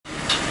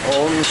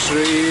Om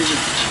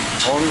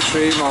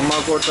Shri Mama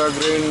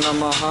Kotagrain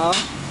Namaha.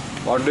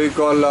 What do you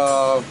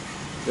call?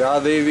 Ya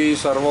Devi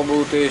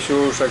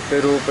Sarvabhuteshu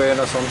Shakti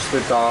Rupena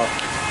Samstita.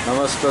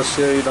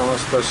 Namastasyai,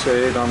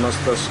 Namastasyai,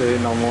 Namastasyai,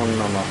 Namo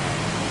Namah.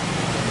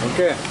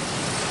 Okay.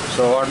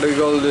 So what do you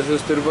call? This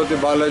is Tirupati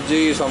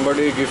Balaji.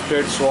 Somebody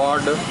gifted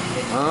sword.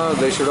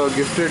 They should have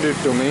gifted it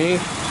to me.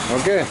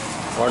 Okay.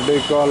 What do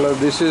you call?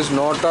 This is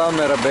Nota,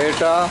 Mera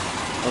Beta.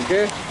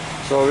 Okay.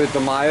 So with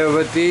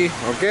Mayawati.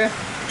 Okay.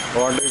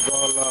 What do you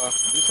call?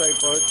 This I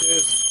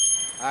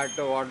purchased at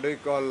what do you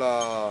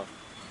call?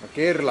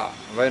 Kerala,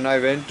 when I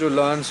went to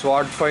learn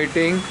sword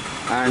fighting,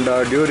 and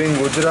during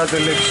Gujarat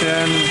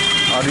election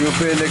or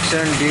UP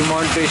election,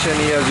 demonetization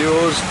he has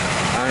used,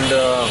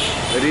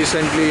 and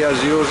recently he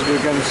has used, you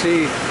can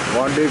see,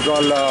 what do you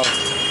call,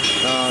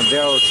 they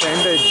have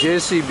sent a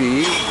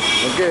JCB,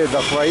 okay,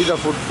 why the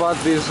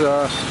footpath is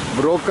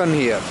broken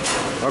here,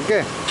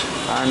 okay,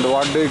 and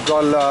what do you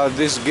call,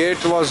 this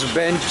gate was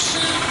bent,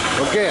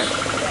 okay,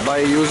 by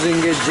using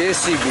a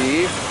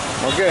JCB,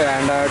 okay,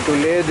 and to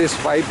lay this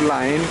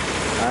pipeline,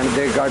 and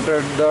they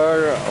gutted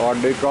the, what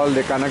they call,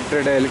 they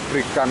connected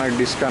electric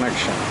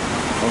disconnection,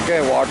 okay,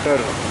 water,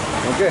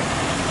 okay,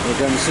 you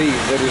can see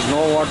there is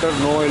no water,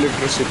 no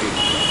electricity,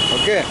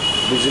 okay,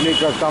 बिजली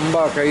का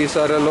खंबा कई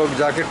सारे लोग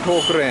जाके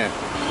ठोक रहे हैं,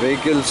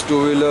 vehicles,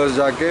 two-wheelers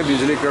जाके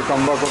बिजली का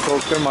खंबा को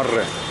ठोक के मर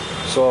रहे हैं.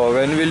 So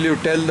when will you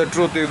tell the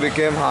truth? You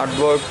became hard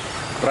work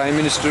Prime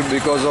Minister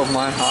because of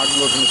my hard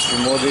work, Mr.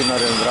 Modi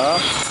Narendra,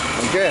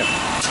 okay,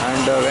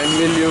 and when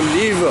will you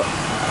leave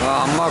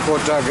Amma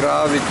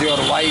Kotagra with your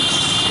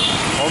wives?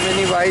 How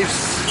many wives,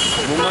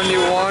 women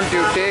you want,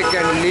 you take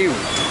and leave.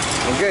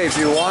 Okay, if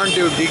you want,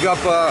 you dig up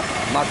a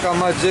Makkah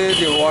Masjid,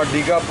 you want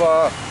dig up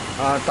a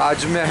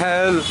Taj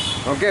Mahal,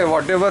 okay,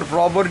 whatever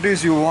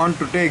properties you want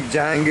to take,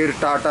 Jehagir,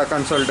 Tata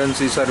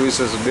Consultancy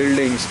Services,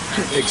 buildings,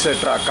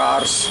 etc.,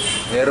 cars,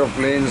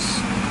 aeroplanes,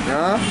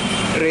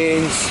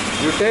 trains,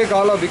 you take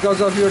all of, because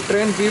of your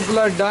train people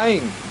are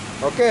dying,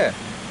 okay,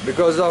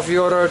 because of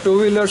your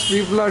two-wheelers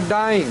people are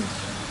dying,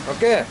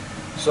 okay.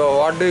 So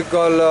what do you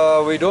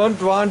call, we don't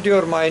want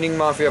your mining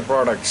mafia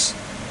products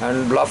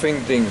and bluffing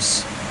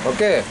things,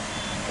 okay.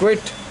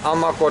 Quit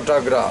Amma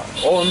Kotagra.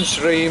 Om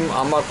Shri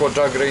Amma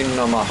Kotagrain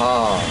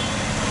Namaha.